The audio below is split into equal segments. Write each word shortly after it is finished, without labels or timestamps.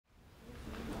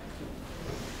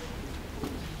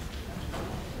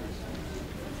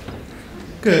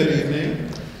Good evening.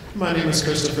 My name is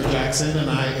Christopher Jackson, and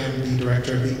I am the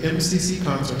director of the MCC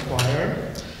Concert Choir.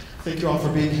 Thank you all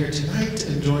for being here tonight,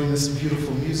 enjoying this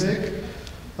beautiful music.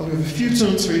 We have a few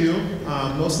tunes for you,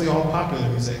 mostly all popular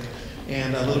music,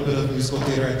 and a little bit of musical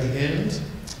theater at the end.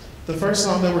 The first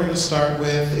song that we're going to start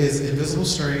with is Invisible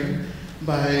String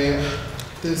by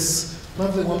this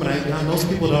lovely woman. Most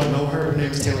people don't know her. Her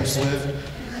name is Taylor Swift.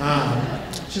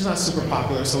 She's not super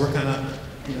popular, so we're kind of,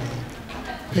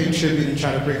 pay tribute and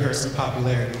try to bring her some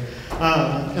popularity.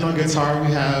 And on guitar,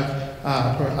 we have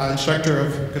our instructor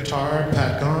of guitar,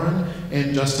 Pat Gahn,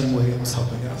 and Justin Williams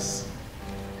helping us.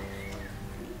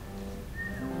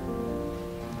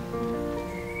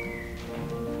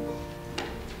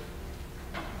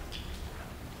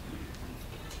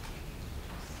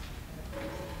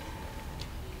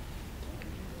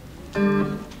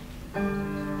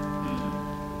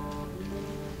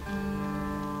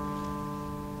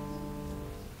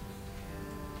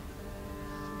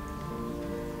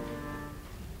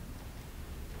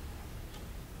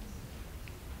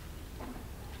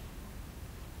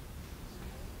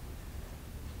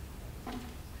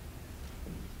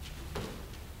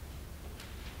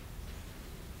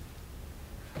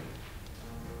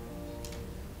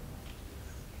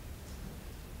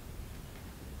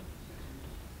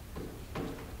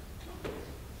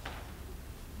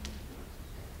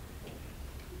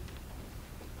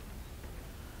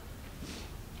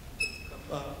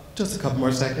 Just a couple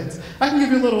more seconds. I can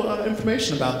give you a little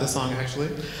information about this song, actually.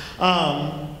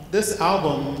 This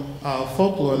album,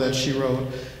 Folklore, that she wrote,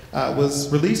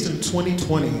 was released in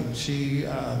 2020. She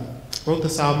wrote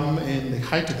this album in the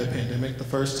height of the pandemic, the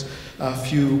first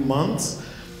few months.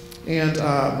 And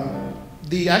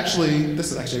this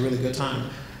is actually a really good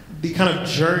time. The kind of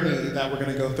journey that we're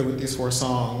going to go through with these 4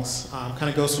 songs kind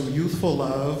of goes from youthful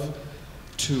love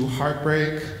to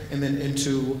heartbreak and then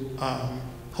into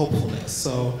hopefulness.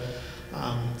 So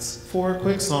it's 4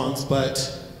 quick songs,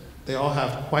 but they all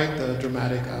have quite the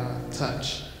dramatic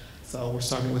touch. So we're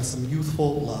starting with some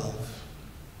youthful love.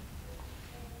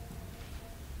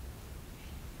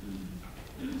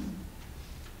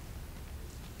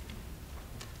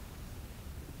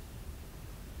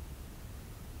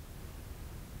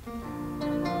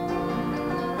 Thank you.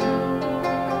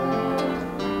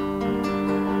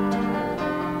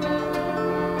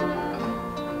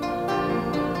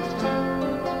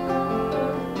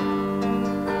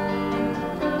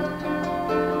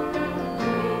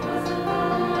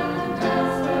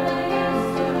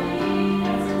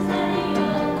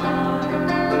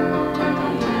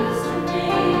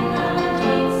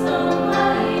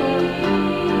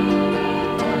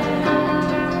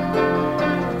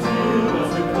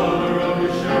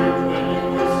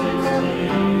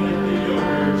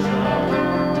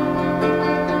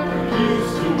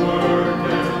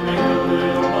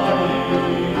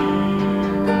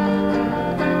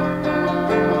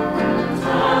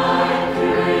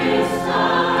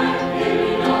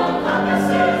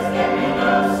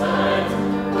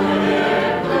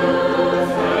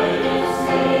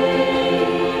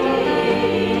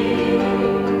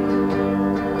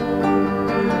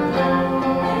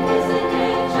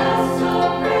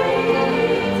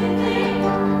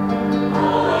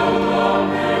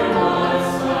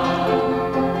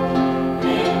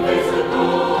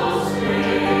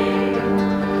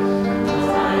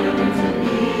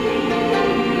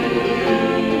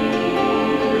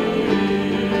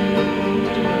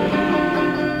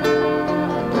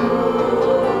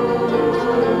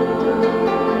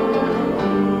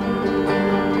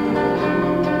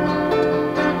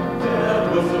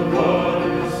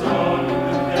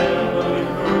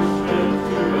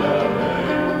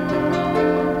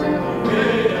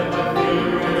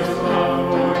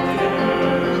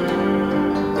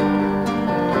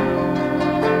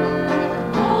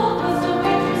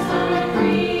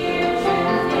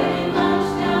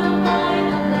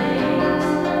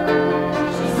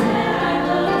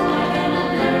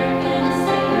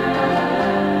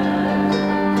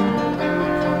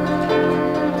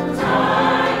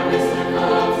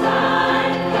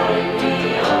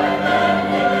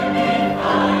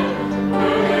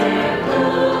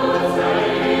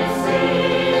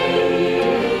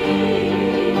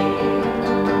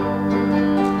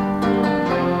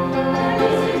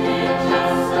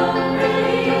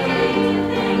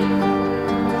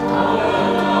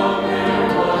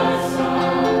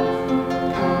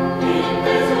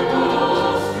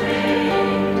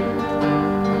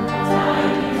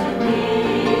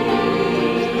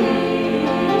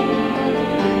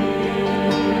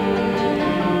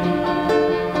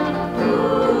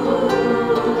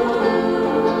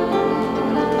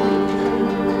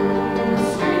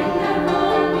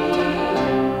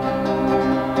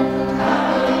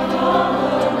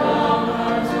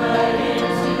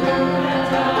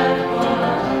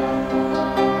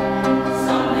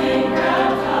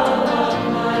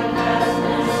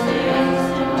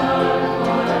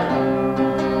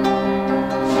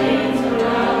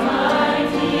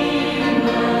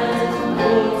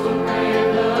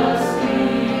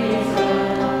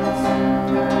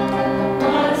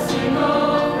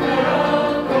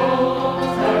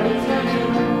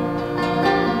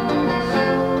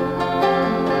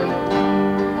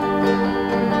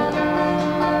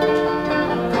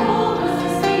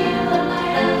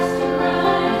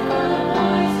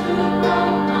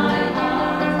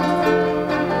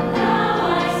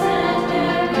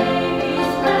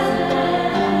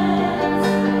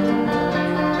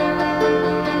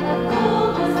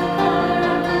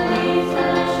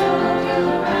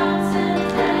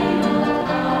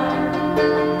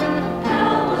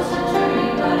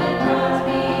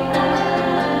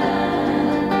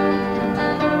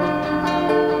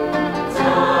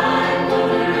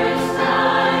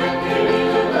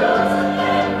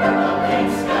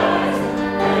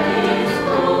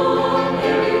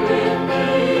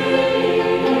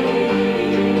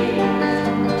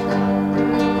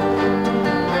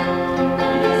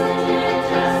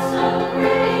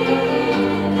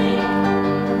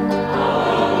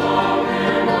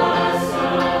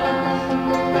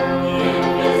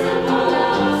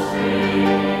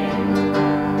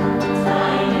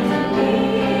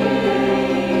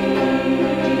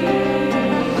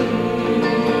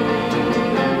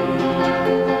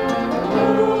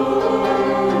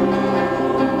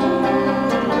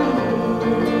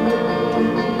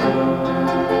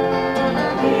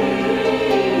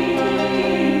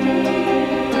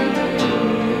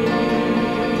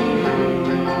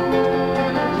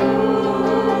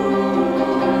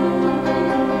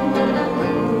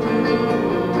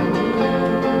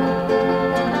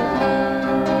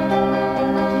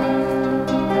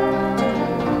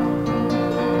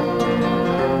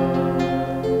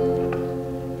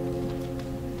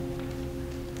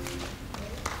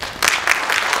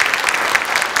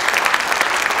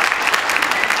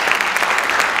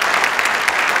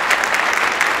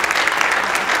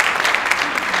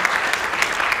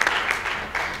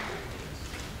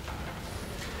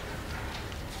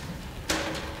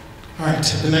 All right,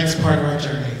 the next part of our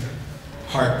journey,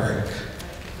 heartbreak.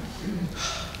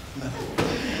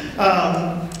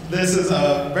 No. This is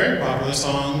a very popular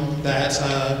song that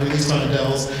released on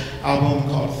Adele's album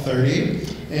called 30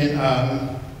 in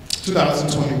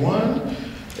 2021.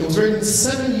 It was written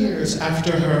 7 years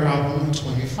after her album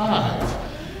 25.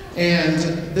 And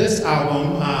this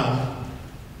album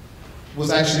was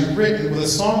actually written, the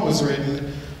song was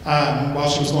written while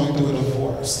she was going through a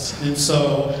divorce. And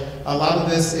so a lot of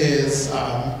this is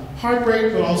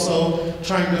heartbreak, but also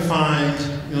trying to find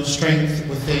strength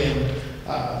within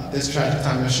this tragic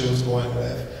time that she was going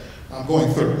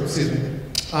through, excuse me.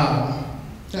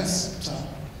 Yes, so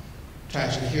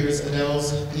tragedy. Here's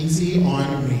Adele's Easy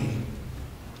on Me.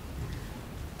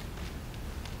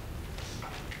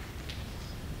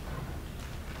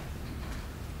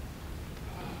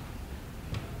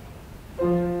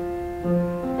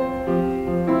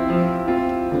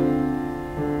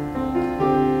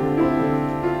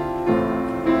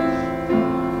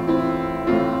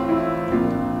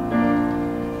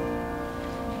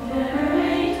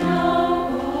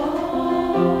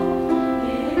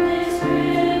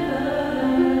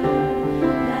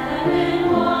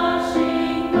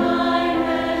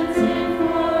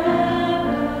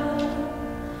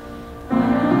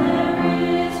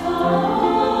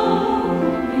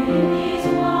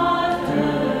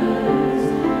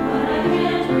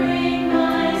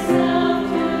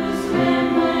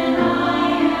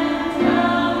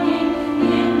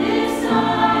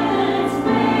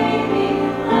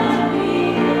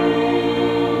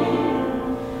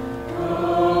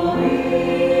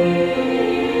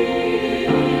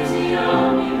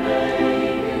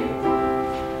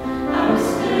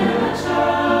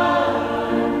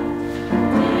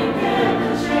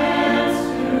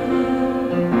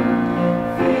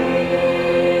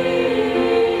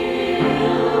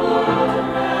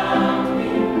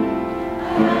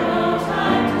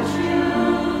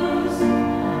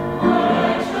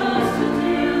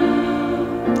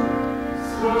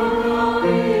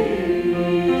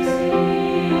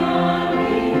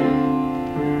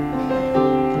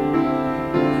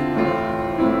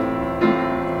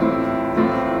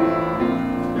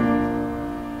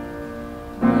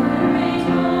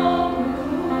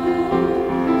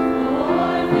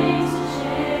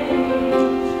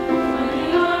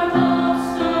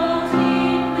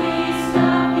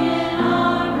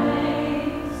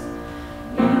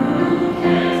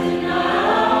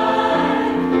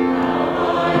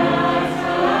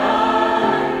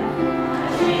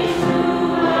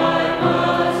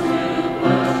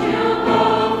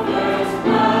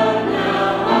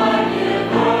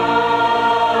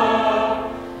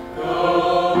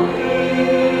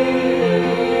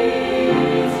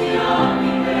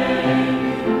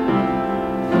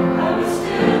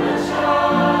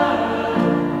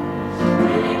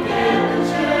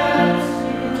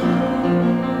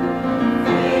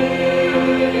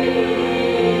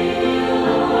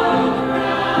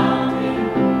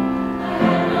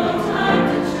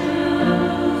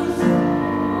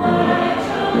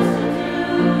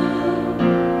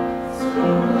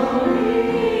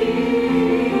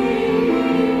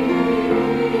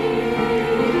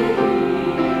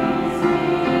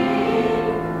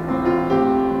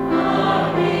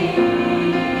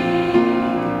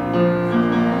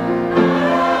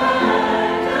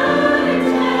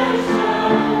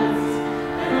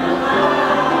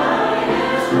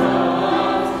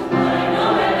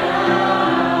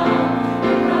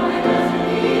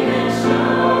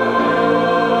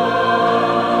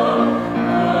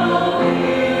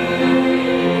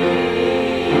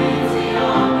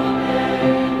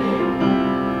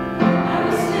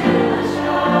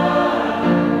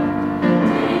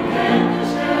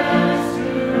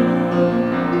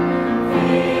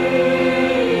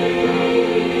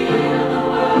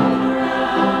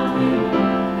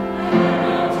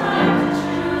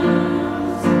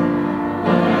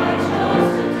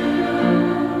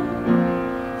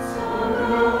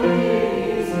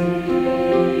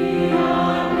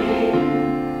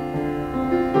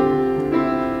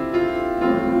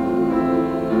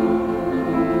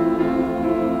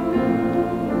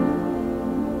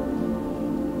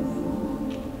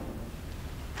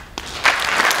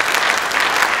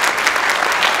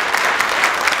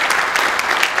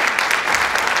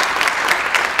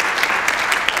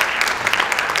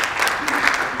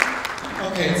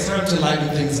 time to lighten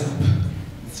things up.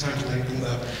 It's time to lighten things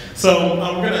up. So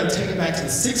we're going to take it back to the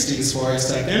 60s for a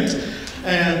second.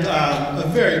 And a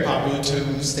very popular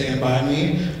tune, Stand By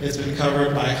Me. It's been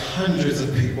covered by hundreds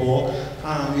of people,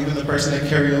 even the person at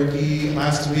karaoke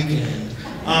last weekend.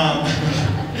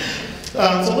 So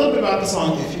a little bit about the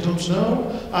song, if you don't know.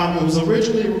 It was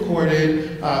originally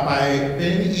recorded by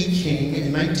Ben E. King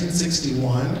in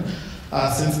 1961.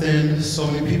 Since then, so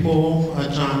many people,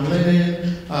 John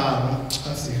Lennon,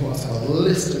 let's see who else, I have a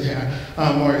list in here,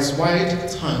 Maurice White,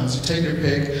 tons, you take your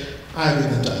pick, I've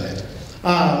even done it.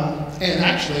 And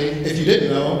actually, if you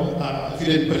didn't know, if you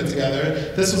didn't put it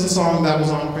together, this was a song that was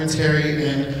on Prince Harry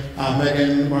and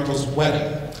Meghan Markle's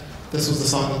wedding. This was the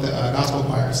song that the gospel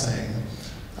choir sang,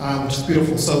 which is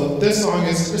beautiful. So this song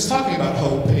is talking about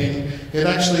hope, and it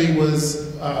actually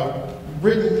was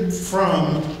written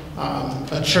from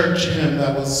a church hymn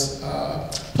that was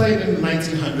played in the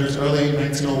 1900s, early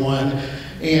 1901,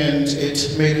 and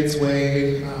it made its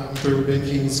way through Ben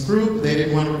King's group. They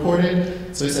didn't want to record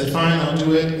it, so he said, fine, I'll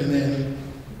do it, and then,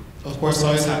 of course, it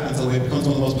always happens that way. It becomes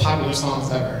one of the most popular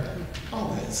songs ever.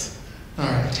 Always. All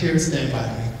right, here's Stand By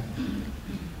Me.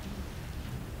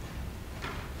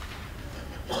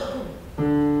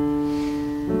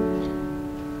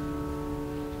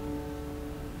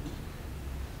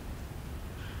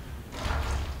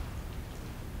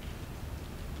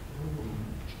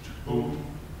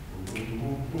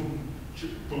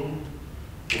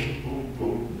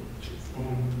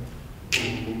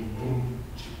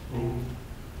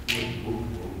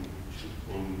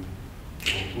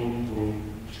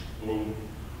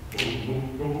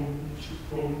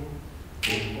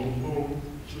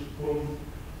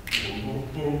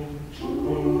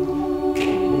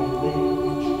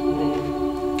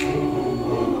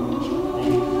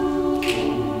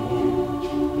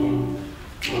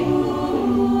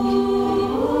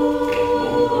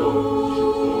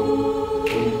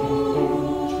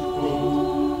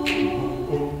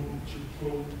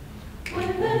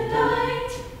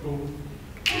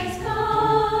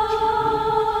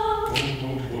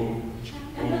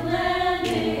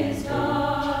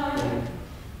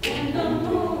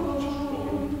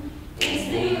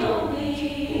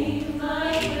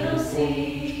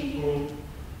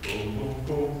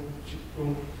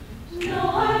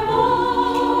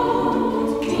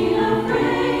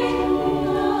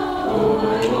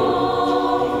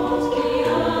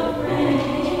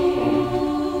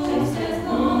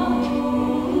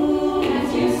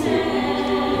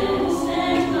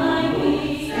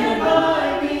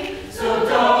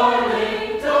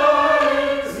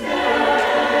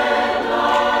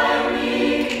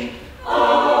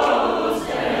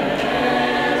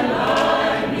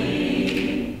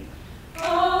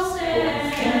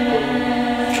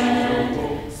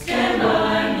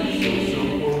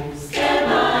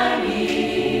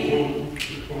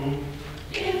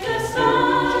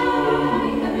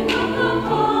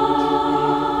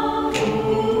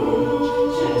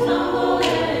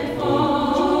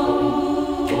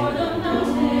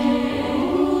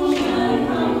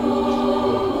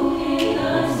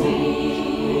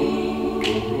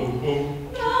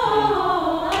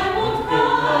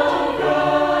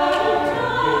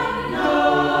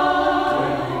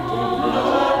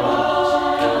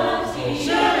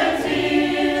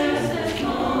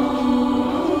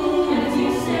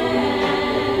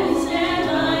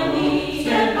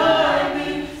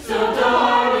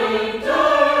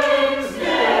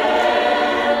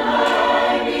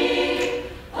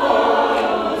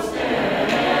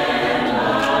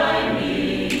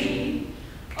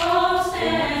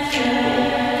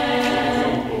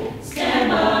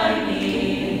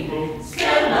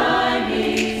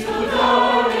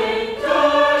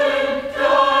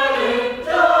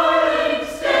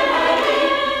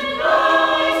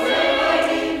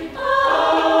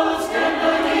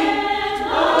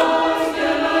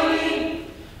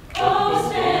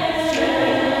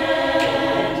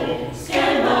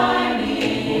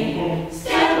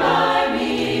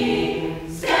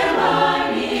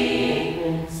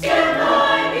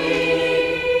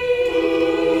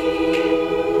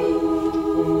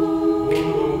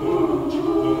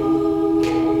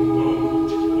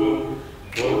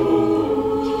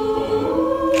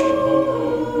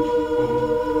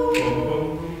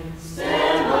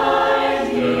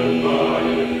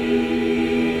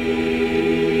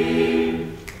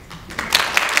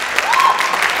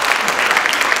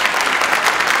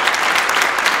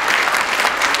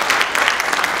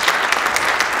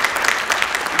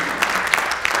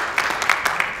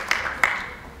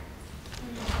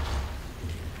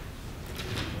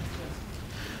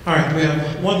 All right, we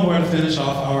have one more to finish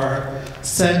off our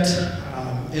set,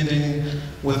 ending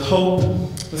with hope.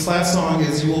 This last song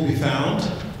is You Will Be Found.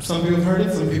 Some people have heard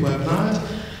it, some people have not.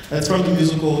 It's from the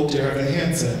musical Dear Evan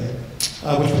Hansen,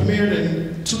 which premiered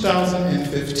in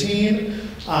 2015.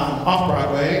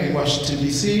 off-Broadway in Washington,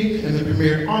 D.C., and then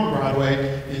premiered on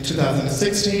Broadway in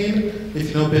 2016. If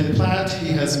you know Ben Platt,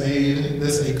 he has made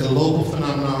this a global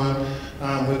phenomenon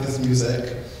with his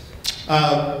music.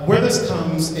 Where this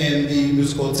comes in the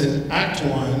musical, it's in Act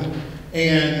 1,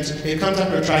 and it comes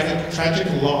after a tragic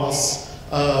loss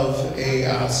of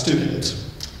a student.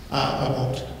 I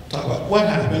won't talk about what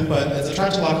happened, but it's a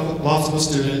tragic loss of a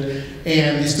student,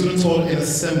 and the students hold an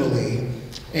assembly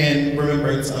in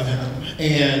remembrance of him.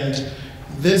 And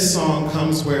this song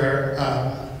comes where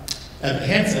Evan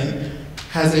Hansen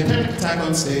has a panic attack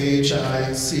on stage.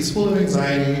 He's full of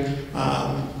anxiety,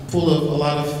 full of a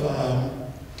lot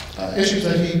of issues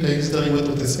that he's dealing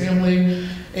with his family,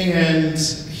 and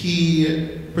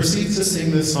he proceeds to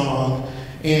sing this song,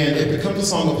 and it becomes a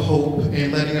song of hope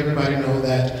and letting everybody know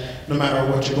that no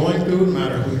matter what you're going through, no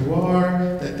matter who you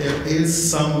are, that there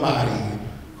is somebody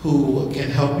who can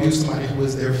help you, somebody who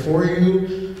is there for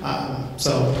you.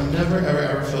 So never, ever,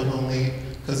 ever feel lonely,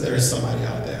 because there is somebody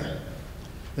out there.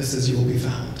 This is You Will Be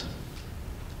Found.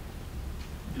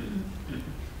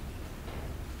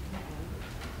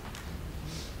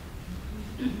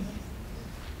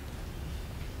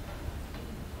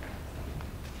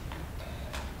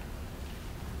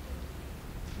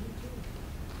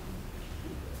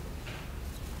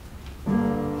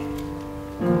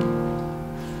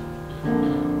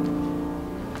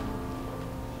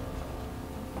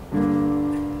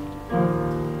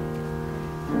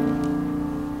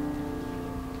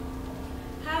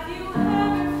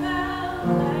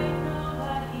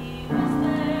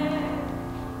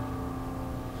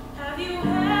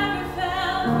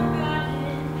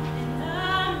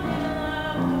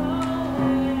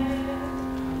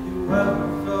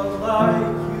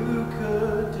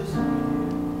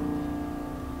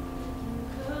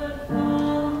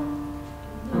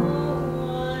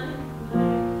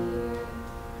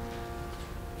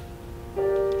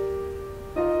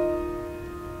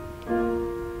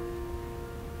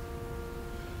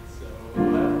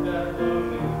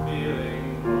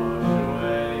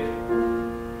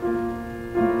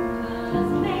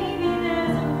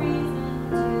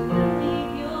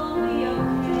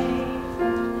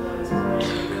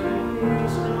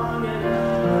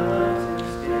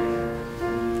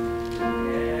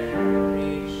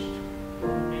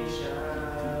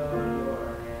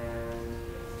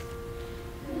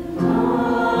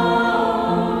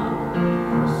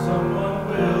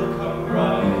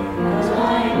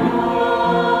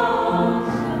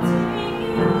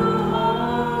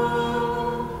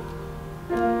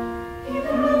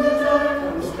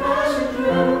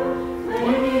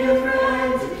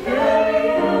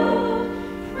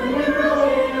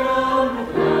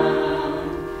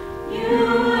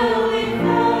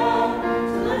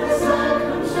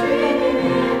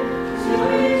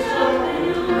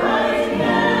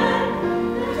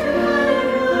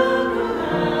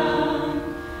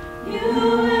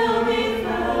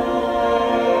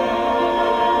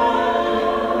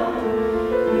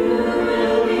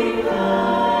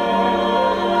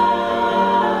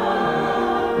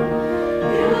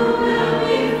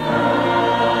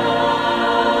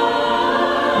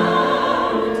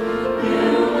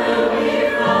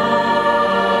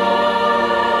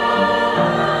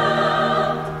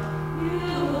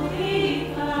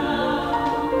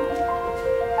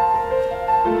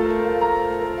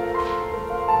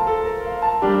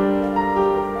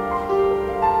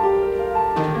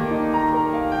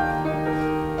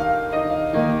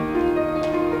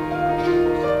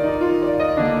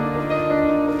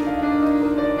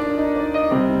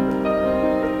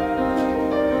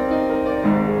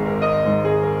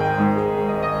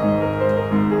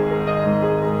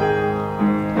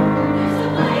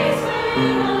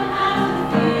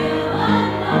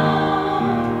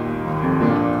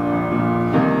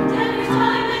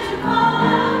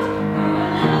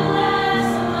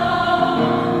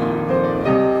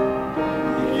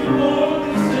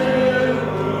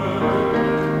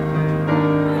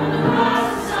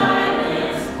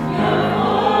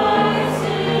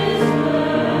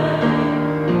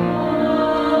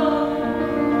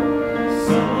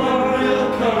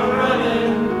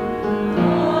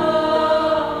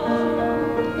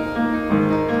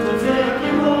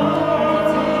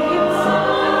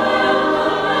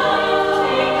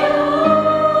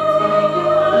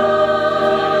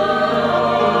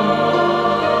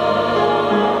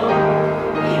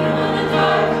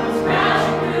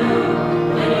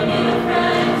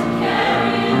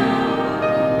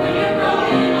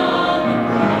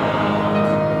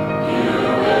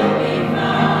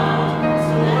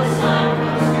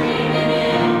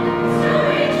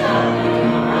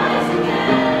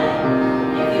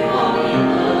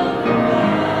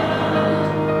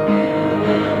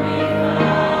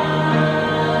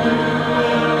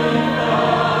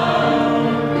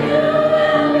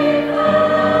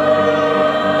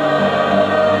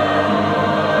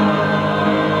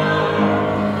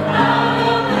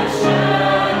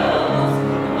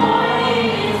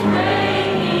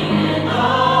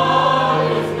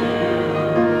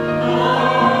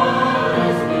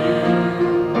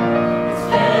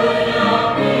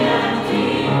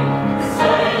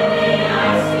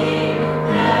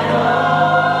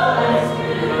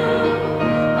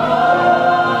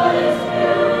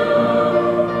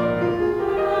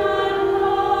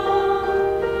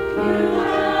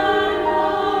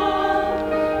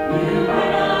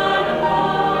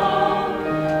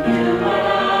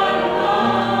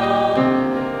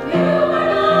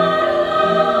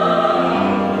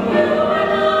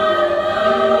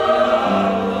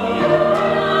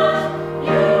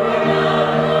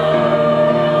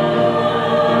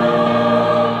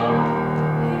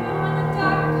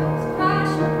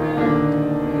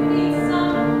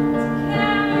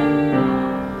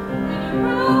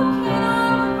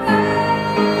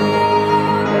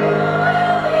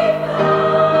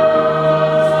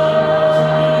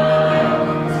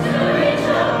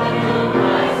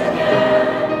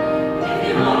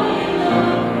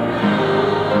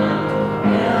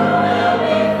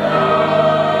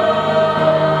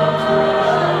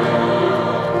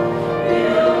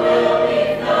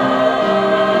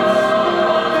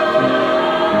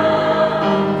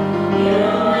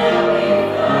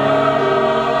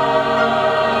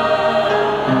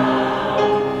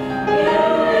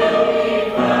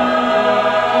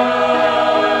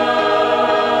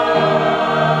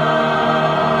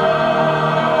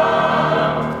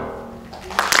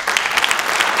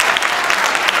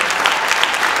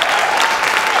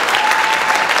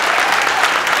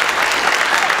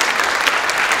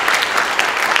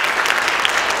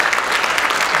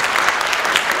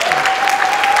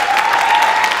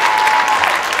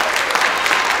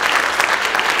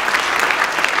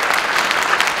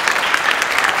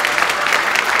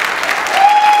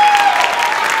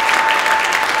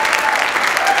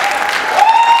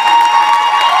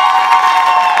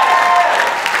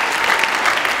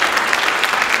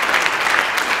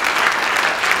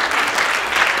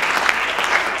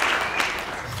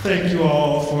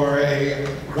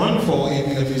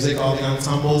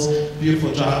 ensembles.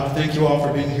 Beautiful job. Thank you all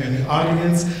for being here in the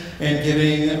audience and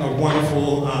giving our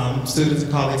wonderful students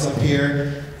and colleagues up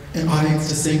here an audience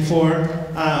to sing for.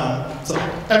 So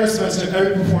every semester,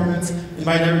 every performance,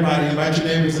 invite everybody, invite your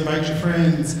neighbors, invite your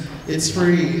friends. It's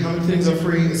free. How many things are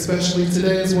free, especially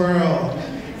today's world?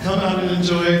 Come out and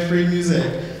enjoy free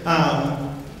music.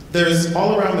 There's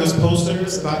all around, there's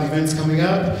posters about events coming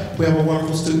up. We have a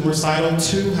wonderful student recital,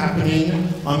 2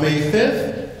 happening on May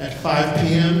 5th at 5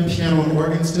 p.m., piano and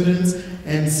organ students,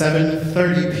 and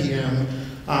 7:30 p.m.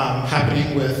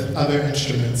 Happening with other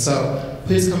instruments. So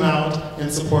please come out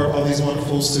and support all these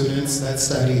wonderful students that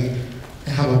study,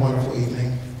 and have a wonderful evening.